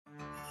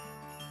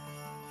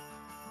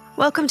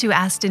Welcome to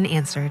Asked and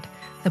Answered,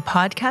 the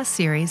podcast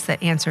series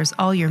that answers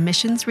all your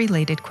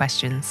missions-related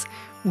questions.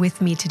 With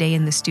me today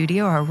in the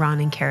studio are Ron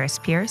and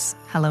Karis Pierce.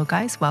 Hello,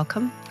 guys.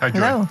 Welcome. Hi, Joy.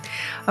 Hello.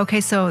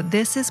 Okay, so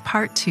this is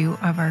part 2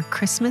 of our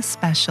Christmas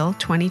special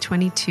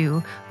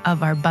 2022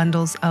 of our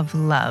Bundles of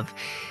Love.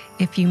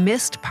 If you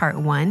missed part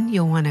 1,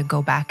 you'll want to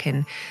go back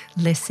and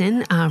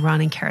listen.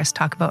 Ron and Karis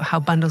talk about how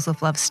Bundles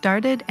of Love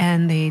started,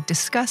 and they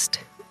discussed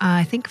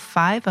I think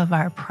 5 of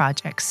our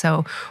projects.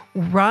 So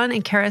Ron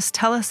and Karis,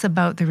 tell us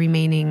about the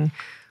remaining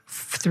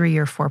 3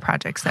 or 4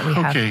 projects that we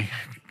have. Okay,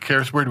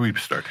 Karis, where do we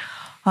start?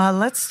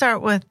 Let's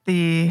start with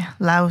the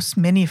Laos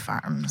mini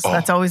farms.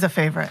 That's always a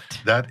favorite.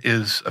 That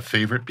is a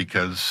favorite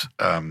because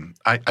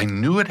I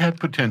knew it had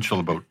potential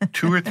about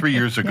 2 or 3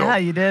 years ago. Yeah,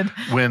 you did.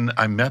 When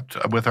I met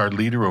with our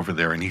leader over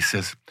there, and he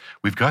says,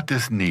 we've got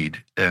this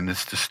need, and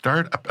it's to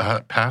start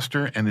a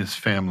pastor and his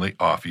family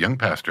off, a young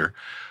pastor,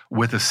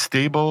 with a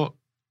stable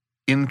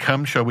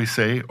income, shall we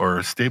say, or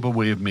a stable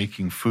way of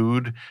making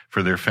food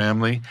for their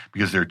family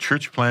because they're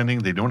church planting,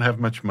 they don't have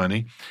much money.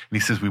 And he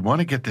says, we want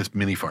to get this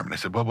mini farm. And I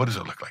said, well, what does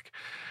it look like?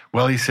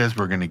 Well, he says,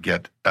 we're going to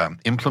get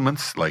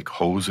implements like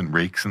hoes and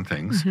rakes and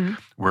things. Mm-hmm.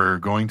 We're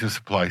going to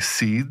supply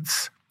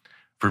seeds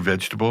for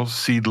vegetables,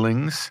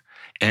 seedlings.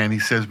 And he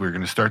says, we're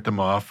going to start them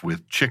off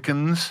with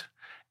chickens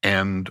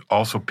and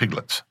also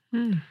piglets.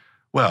 Mm.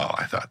 Well,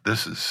 I thought,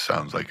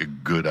 sounds like a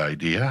good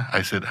idea.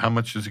 I said, how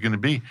much is it going to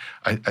be?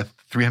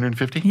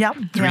 $350? Yep.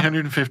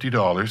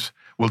 $350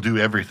 will do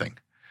everything.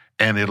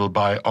 And it'll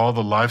buy all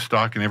the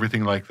livestock and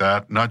everything like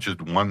that, not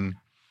just one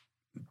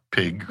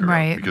pig.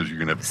 Right. Because you're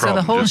going to have so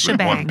the whole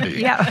shebang. With one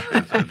pig. Yeah.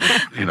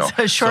 It's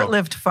a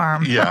short-lived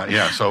farm.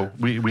 Yeah. So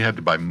we had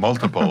to buy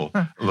multiple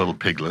little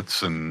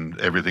piglets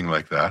and everything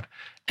like that.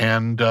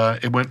 And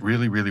it went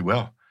really, really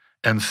well.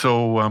 And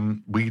so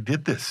we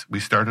did this. We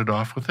started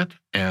off with it,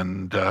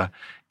 and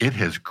it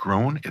has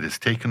grown. It has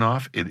taken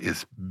off. It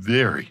is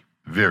very,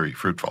 very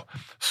fruitful.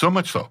 So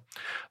much so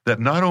that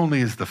not only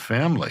is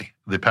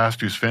the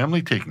pastor's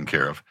family taken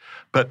care of,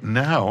 but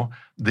now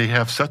they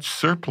have such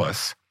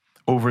surplus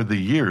over the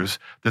years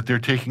that they're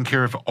taking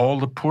care of all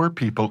the poor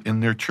people in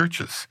their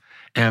churches.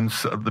 And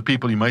so the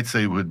people you might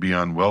say would be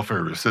on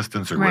welfare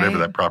assistance or whatever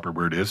that proper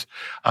word is,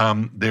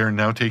 they're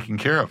now taken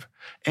care of.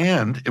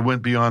 And it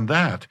went beyond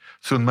that,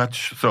 so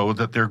much so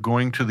that they're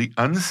going to the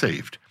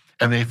unsaved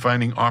and they're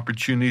finding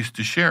opportunities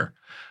to share.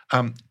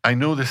 I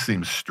know this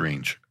seems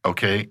strange,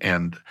 okay?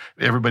 And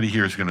everybody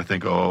here is going to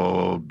think,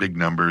 oh, big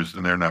numbers,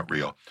 and they're not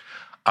real.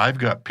 I've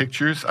got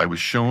pictures. I was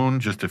shown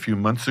just a few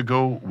months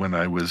ago when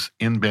I was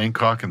in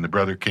Bangkok and the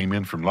brother came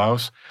in from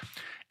Laos,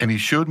 and he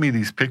showed me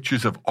these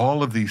pictures of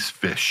all of these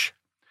fish.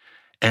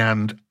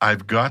 And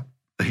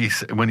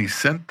when he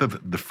sent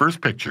the first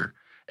picture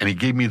and he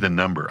gave me the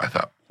number, I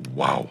thought,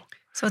 wow.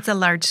 So it's a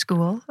large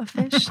school of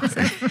fish?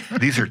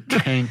 These are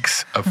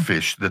tanks of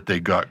fish that they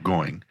got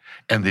going,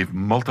 and they've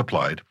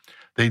multiplied.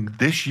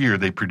 This year,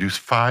 they produced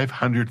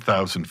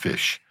 500,000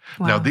 fish.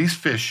 Wow. Now, these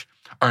fish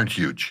aren't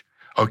huge,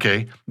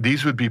 okay?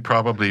 These would be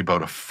probably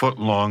about a foot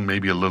long,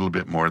 maybe a little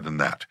bit more than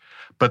that.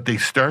 But they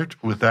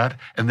start with that,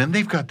 and then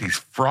they've got these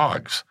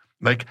frogs.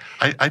 Like,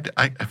 I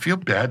feel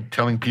bad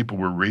telling people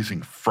we're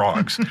raising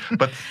frogs,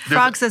 but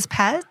frogs as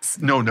pets?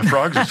 No, the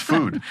frogs as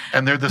food,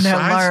 and they're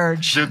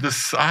large. They're the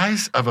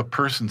size of a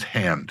person's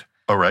hand.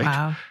 All right,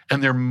 wow.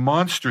 And they're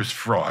monstrous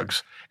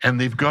frogs, and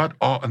they've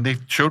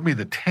showed me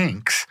the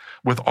tanks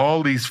with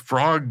all these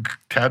frog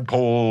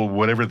tadpole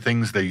whatever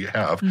things they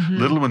have,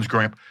 little ones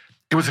growing up.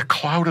 It was a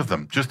cloud of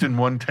them just in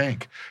one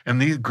tank.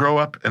 And these grow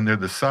up, and they're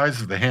the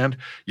size of the hand.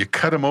 You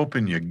cut them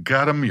open, you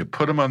gut them, you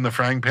put them on the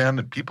frying pan,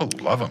 and people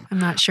love them. I'm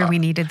not sure we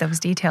needed those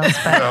details,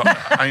 but well,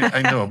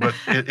 I know, but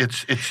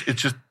it's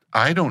just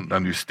I don't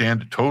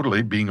understand it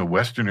totally, being a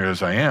Westerner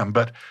as I am,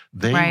 but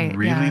they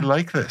really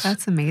like this.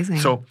 That's amazing.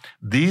 So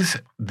these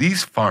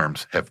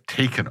farms have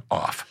taken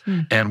off,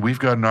 and we've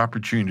got an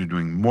opportunity of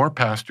doing more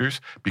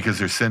pastors because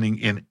they're sending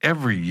in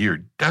every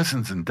year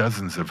dozens and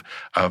dozens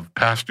of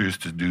pastors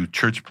to do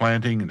church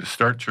planting and to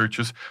start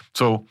churches.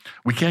 So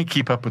we can't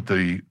keep up with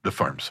the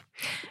farms.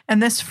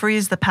 And this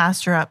frees the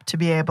pastor up to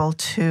be able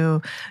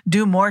to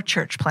do more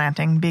church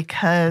planting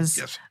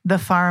because the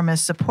farm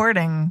is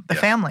supporting the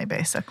family,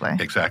 basically.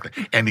 Exactly.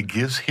 And it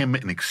gives him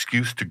an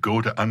excuse to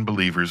go to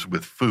unbelievers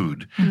with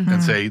food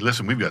and say,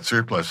 listen, we've got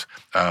surplus.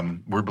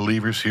 We're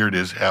believers. Here it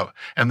is.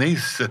 And they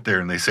sit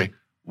there and they say,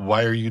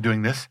 why are you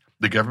doing this?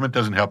 The government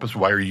doesn't help us.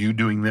 Why are you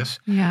doing this?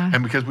 Yeah.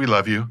 And because we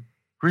love you.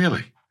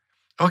 Really?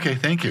 Okay,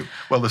 thank you.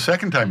 Well, the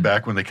second time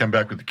back, when they come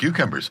back with the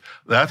cucumbers,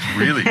 that's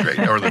really great.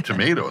 Or the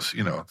tomatoes,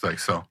 it's like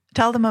so.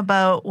 Tell them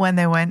about when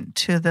they went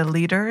to the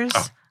leaders.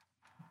 Oh,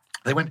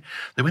 they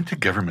went to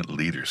government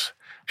leaders.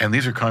 And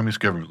these are communist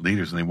government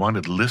leaders, and they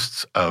wanted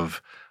lists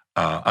of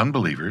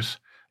unbelievers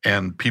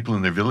and people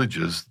in their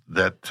villages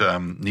that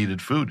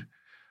needed food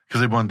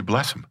because they wanted to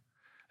bless them.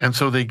 And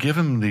so they give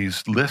them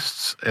these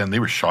lists, and they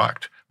were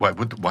shocked. Why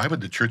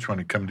would the church want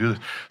to come do this?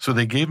 So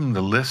they gave them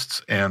the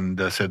lists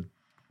and said,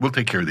 we'll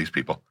take care of these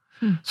people.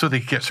 So they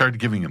started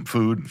giving them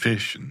food and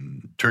fish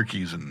and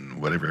turkeys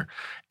and whatever.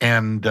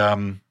 And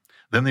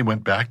then they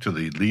went back to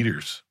the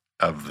leaders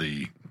of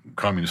the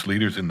communist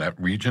leaders in that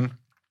region,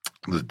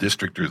 the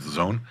district or the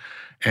zone,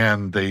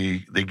 and they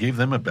gave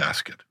them a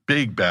basket,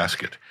 big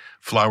basket,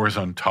 flowers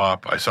on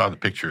top. I saw the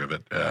picture of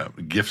it,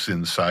 gifts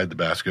inside the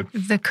basket.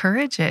 The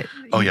courage it.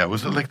 Oh yeah, it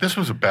was like this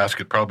was a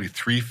basket probably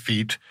 3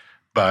 feet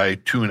by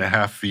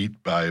 2.5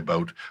 feet by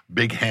about,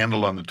 big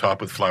handle on the top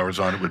with flowers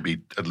on it, would be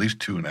at least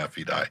 2.5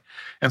 feet high.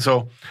 And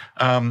so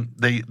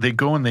they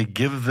go and they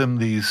give them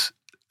these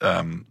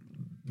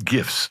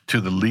gifts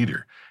to the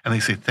leader, and they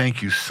say,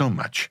 thank you so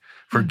much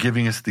for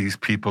giving us these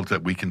people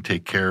that we can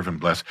take care of and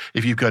bless.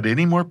 If you've got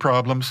any more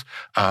problems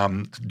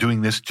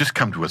doing this, just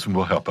come to us and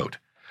we'll help out.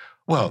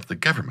 Well, the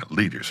government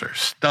leaders are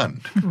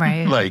stunned.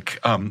 Right. Like,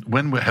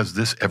 when has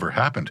this ever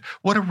happened?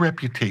 What a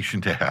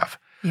reputation to have.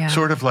 Yeah.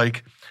 Sort of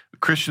like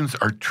Christians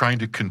are trying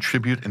to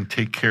contribute and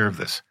take care of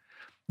this.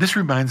 This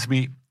reminds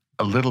me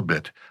a little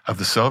bit of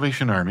the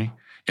Salvation Army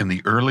in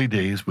the early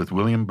days with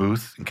William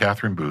Booth and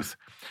Catherine Booth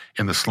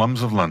in the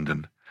slums of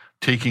London,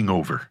 taking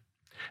over.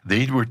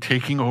 They were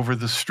taking over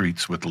the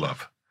streets with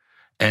love.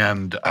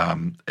 And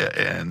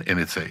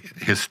it's a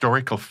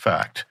historical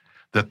fact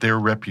that their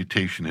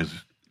reputation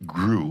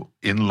grew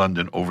in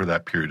London over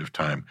that period of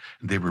time.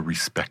 And they were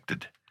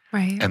respected.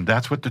 Right. And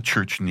that's what the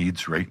church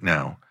needs right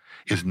now,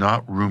 is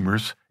not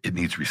rumors, it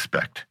needs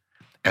respect.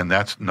 And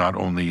that's not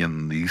only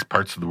in these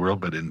parts of the world,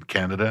 but in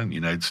Canada and the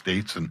United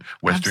States and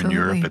Western Absolutely.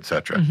 Europe,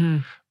 etc. Mm-hmm.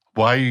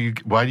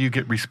 Why do you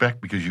get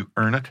respect? Because you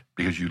earn it,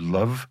 because you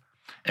love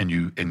and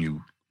you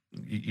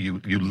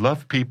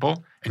love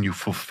people and you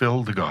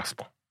fulfill the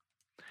gospel.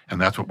 And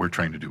that's what we're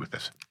trying to do with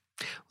this.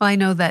 Well, I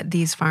know that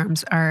these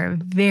farms are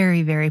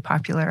very, very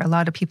popular. A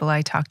lot of people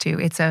I talk to,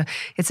 it's a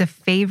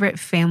favorite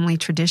family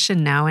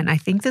tradition now. And I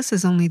think this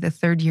is only the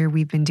 3rd year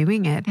we've been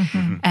doing it.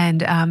 Mm-hmm.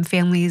 And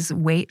families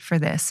wait for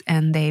this,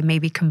 and they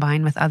maybe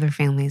combine with other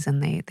families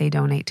and they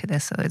donate to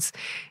this. So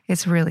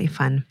it's really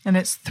fun. And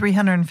it's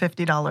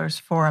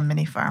 $350 for a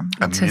mini farm.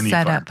 To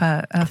set up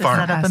a farm.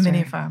 Set up a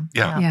mini farm.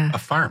 Yeah, a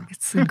farm.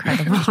 It's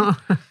incredible.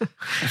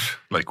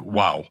 Like,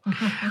 wow.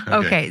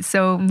 Okay,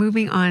 so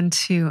moving on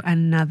to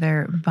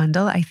another bundle.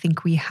 I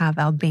think we have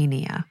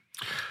Albania.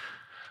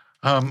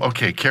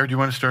 Okay, Kara, do you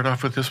want to start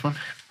off with this one?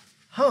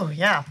 Oh,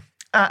 yeah.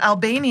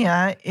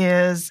 Albania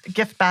is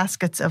gift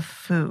baskets of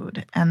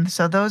food. And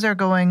so those are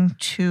going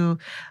to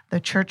the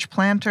church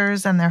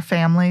planters and their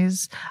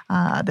families.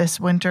 This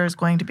winter is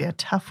going to be a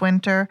tough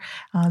winter.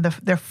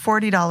 They're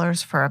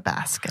 $40 for a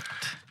basket.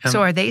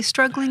 So are they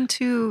struggling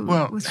to?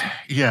 Well,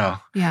 yeah.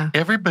 Yeah.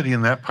 Everybody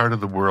in that part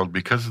of the world,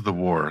 because of the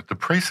war, the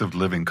cost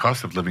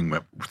of living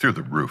went through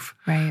the roof.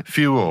 Right.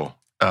 Fuel.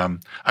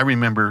 I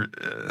remember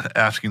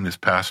asking this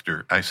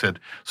pastor, I said,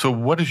 so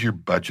what does your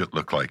budget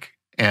look like?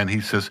 And he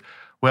says,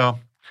 well,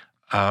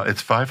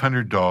 it's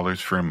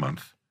 $500 for a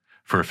month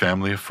for a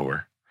family of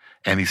 4.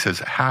 And he says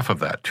half of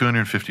that,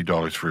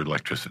 $250 for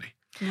electricity.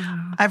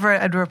 Wow. I've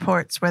read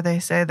reports where they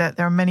say that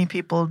there are many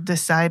people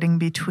deciding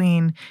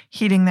between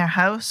heating their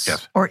house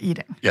or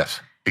eating. Yes,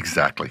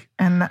 exactly.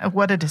 And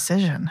what a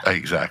decision.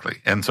 Exactly.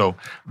 And so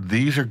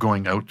these are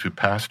going out to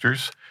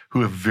pastors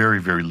who have very,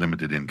 very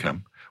limited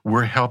income.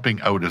 We're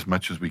helping out as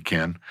much as we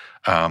can.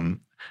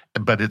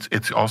 But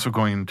it's also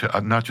going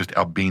to not just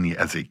Albania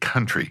as a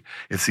country,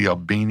 it's the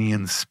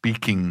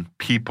Albanian-speaking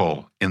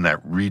people in that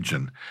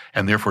region.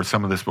 And therefore,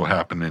 some of this will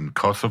happen in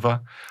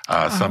Kosovo,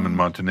 some in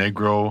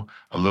Montenegro,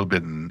 a little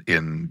bit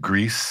in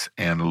Greece,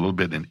 and a little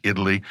bit in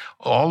Italy.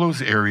 All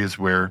those areas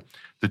where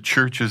the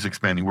church is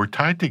expanding. We're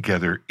tied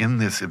together in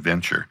this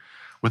adventure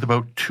with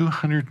about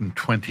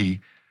 220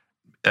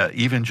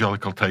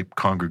 evangelical-type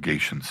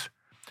congregations.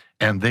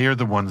 And they are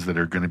the ones that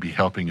are going to be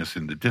helping us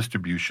in the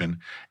distribution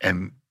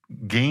and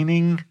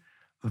gaining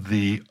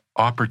the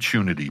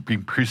opportunity,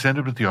 being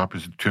presented with the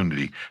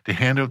opportunity to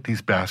hand out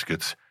these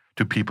baskets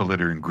to people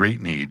that are in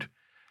great need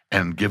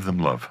and give them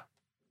love.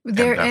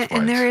 There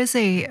is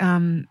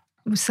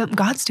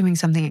God's doing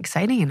something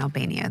exciting in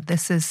Albania.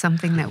 This is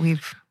something that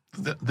we've...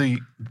 The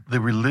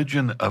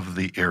religion of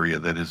the area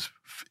that is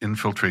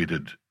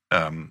infiltrated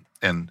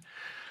and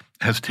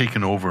has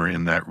taken over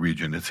in that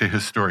region. It's a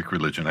historic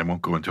religion. I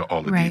won't go into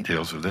all the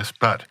details of this,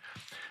 but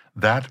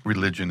that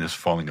religion is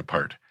falling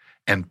apart.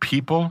 And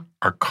people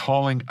are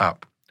calling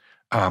up,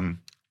 and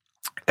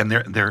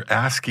they're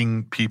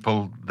asking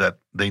people that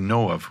they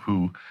know of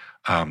who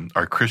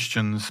are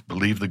Christians,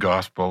 believe the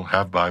gospel,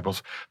 have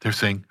Bibles. They're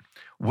saying,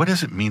 what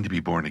does it mean to be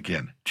born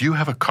again? Do you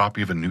have a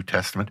copy of a New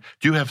Testament?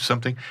 Do you have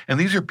something? And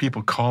these are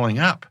people calling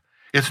up.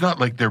 It's not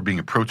like they're being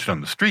approached on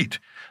the street.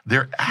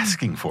 They're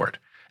asking for it.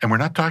 And we're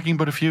not talking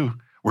about a few.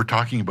 We're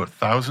talking about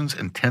thousands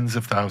and tens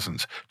of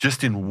thousands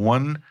just in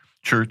one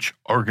church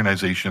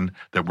organization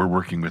that we're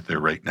working with there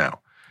right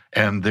now.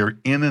 And they're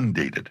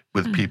inundated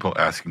with people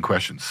asking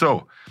questions.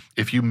 So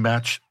if you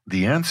match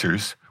the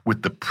answers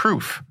with the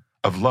proof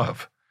of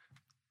love,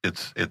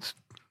 it's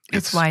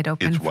wide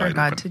open for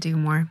God to do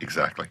more.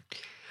 Exactly.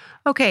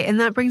 Okay, and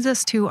that brings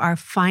us to our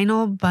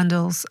final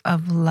bundles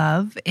of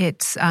love.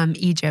 It's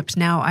Egypt.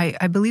 Now,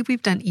 I believe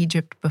we've done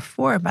Egypt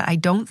before, but I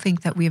don't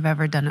think that we've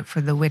ever done it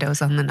for the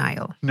widows on the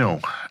Nile. No.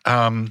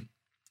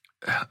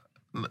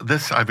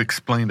 this I've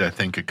explained, I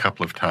think, a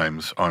couple of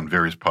times on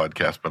various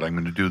podcasts, but I'm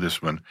going to do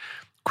this one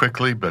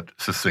quickly but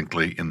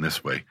succinctly in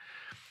this way.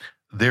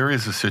 There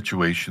is a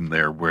situation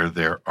there where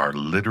there are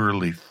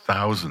literally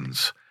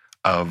thousands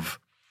of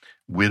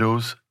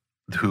widows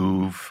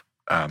who've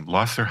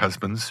lost their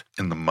husbands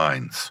in the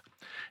mines.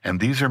 And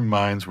these are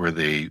mines where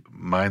they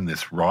mine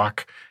this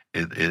rock.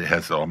 It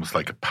has almost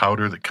like a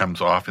powder that comes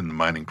off in the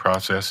mining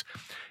process.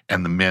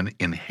 And the men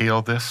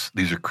inhale this.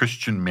 These are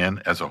Christian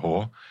men as a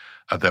whole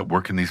that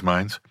work in these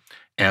mines.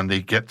 And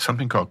they get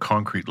something called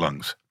concrete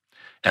lungs.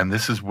 And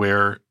this is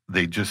where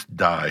they just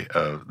die.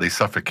 They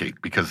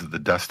suffocate because of the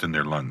dust in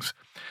their lungs.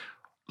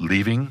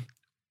 Leaving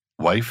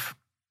wife,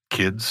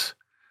 kids,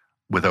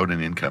 without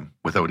an income,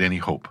 without any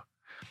hope.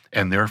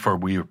 And therefore,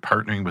 we are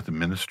partnering with a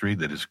ministry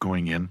that is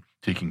going in,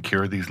 taking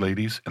care of these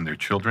ladies and their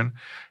children,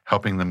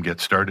 helping them get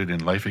started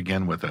in life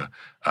again with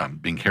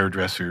being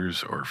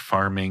hairdressers or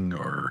farming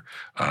or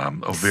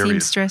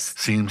various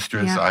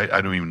seamstress. Yeah.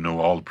 I don't even know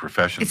all the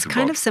professions. It's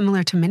kind of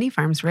similar to mini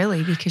farms,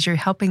 really, because you're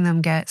helping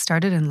them get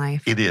started in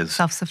life. It is.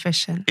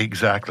 Self-sufficient.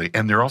 Exactly.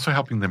 And they're also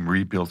helping them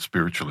rebuild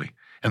spiritually.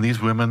 And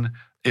these women,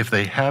 if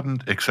they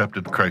hadn't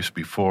accepted Christ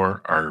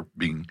before, are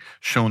being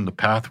shown the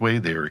pathway.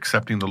 They are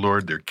accepting the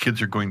Lord. Their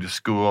kids are going to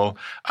school.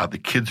 The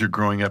kids are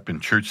growing up in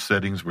church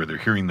settings where they're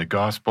hearing the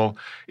gospel.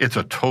 It's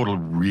a total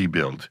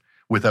rebuild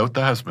without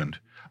the husband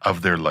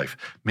of their life.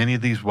 Many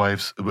of these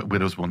widows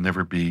will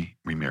never be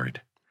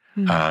remarried.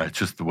 It's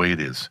just the way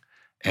it is.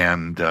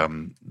 And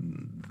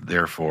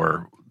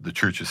therefore, the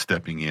church is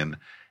stepping in,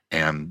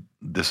 and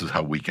this is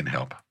how we can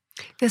help.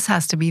 This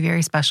has to be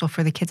very special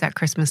for the kids at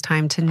Christmas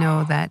time to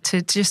know that,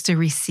 to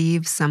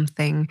receive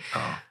something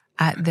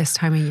at this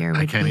time of year.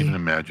 I can't even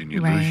imagine.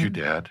 You lose your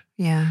dad.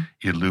 Yeah.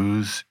 You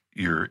lose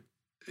you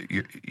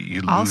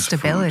all lose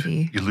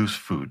stability. Food. You lose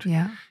food.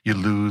 Yeah. You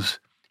lose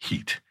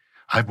heat.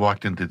 I've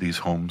walked into these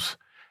homes,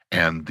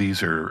 and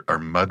these are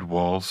mud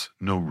walls,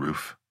 no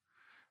roof.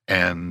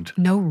 And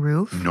no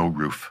roof? No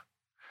roof.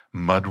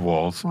 Mud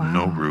walls,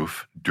 no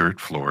roof, dirt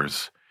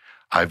floors.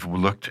 I've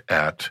looked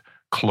at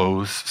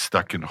clothes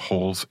stuck in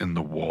holes in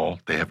the wall.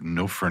 They have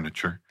no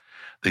furniture.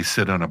 They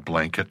sit on a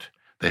blanket.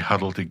 They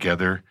huddle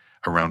together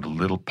around a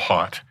little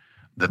pot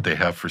that they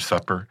have for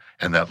supper,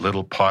 and that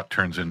little pot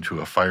turns into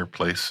a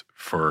fireplace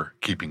for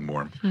keeping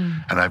warm.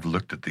 And I've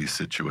looked at these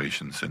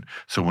situations. And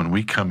so when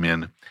we come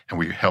in and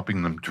we're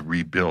helping them to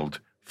rebuild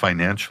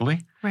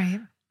financially,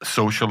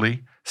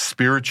 socially,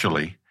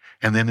 spiritually,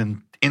 and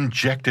then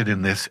injected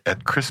in this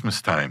at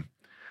Christmas time,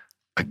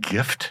 a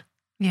gift.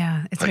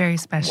 Yeah, it's very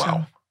special.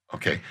 Wow.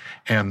 Okay,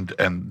 and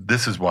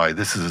this is why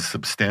this is a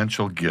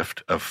substantial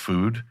gift of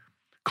food,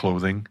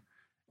 clothing,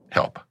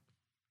 help.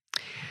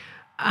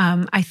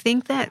 I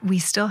think that we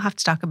still have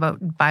to talk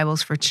about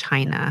Bibles for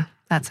China.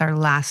 That's our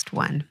last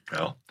one.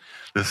 Well,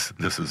 this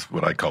is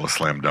what I call a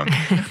slam dunk.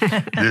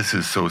 This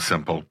is so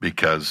simple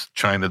because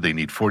China, they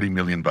need 40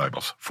 million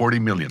Bibles. 40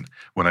 million.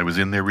 When I was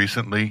in there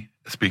recently,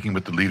 speaking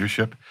with the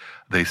leadership,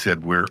 they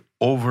said we're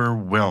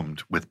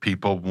overwhelmed with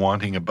people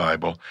wanting a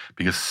Bible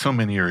because so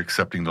many are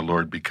accepting the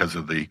Lord because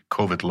of the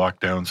COVID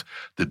lockdowns,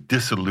 the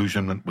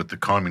disillusionment with the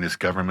communist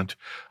government,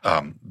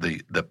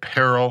 the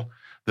peril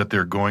that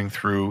they're going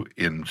through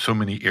in so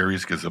many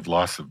areas because of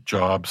loss of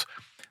jobs.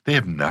 They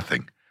have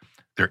nothing.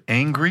 They're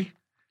angry.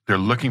 They're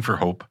looking for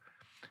hope.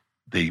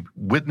 They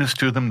witness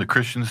to them, the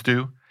Christians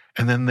do,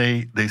 and then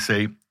they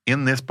say,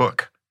 in this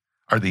book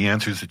are the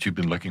answers that you've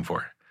been looking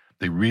for.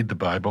 They read the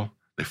Bible.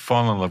 They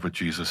fall in love with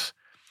Jesus.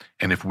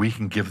 And if we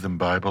can give them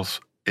Bibles,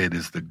 it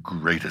is the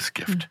greatest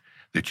gift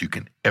that you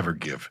can ever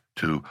give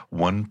to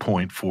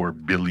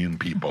 1.4 billion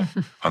people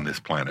on this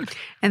planet.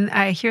 And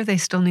I hear they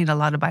still need a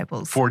lot of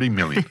Bibles. 40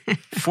 million.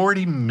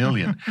 40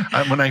 million.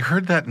 When I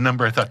heard that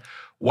number, I thought,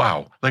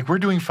 wow, like we're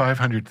doing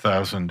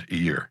 500,000 a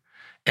year.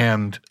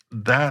 And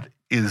that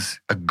is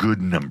a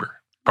good number,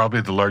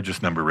 probably the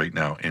largest number right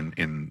now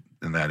in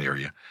that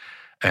area.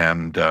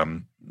 And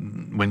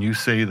when you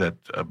say that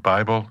a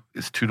Bible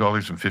is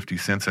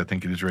 $2.50, I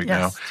think it is right now.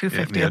 Yes,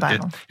 $2.50 a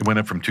Bible. It went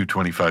up from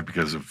 $2.25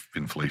 because of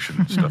inflation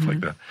and stuff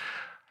like that.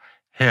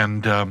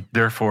 And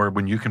therefore,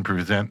 when you can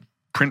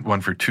print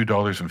one for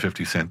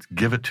 $2.50,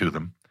 give it to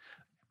them,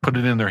 put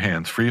it in their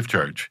hands free of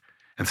charge,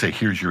 and say,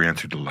 here's your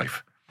answer to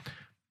life.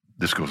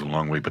 This goes a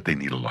long way, but they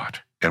need a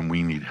lot, and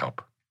we need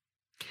help.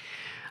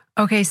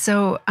 Okay,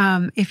 so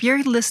if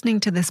you're listening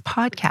to this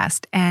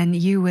podcast and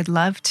you would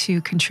love to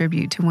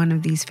contribute to one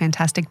of these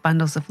fantastic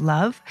bundles of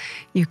love,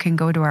 you can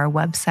go to our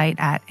website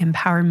at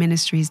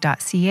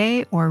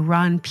empowerministries.ca or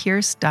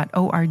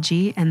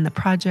ronpierce.org, and the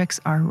projects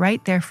are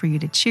right there for you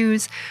to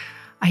choose.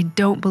 I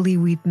don't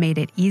believe we've made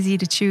it easy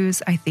to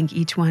choose. I think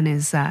each one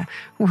is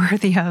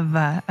worthy of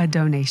a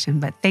donation,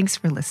 but thanks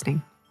for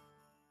listening.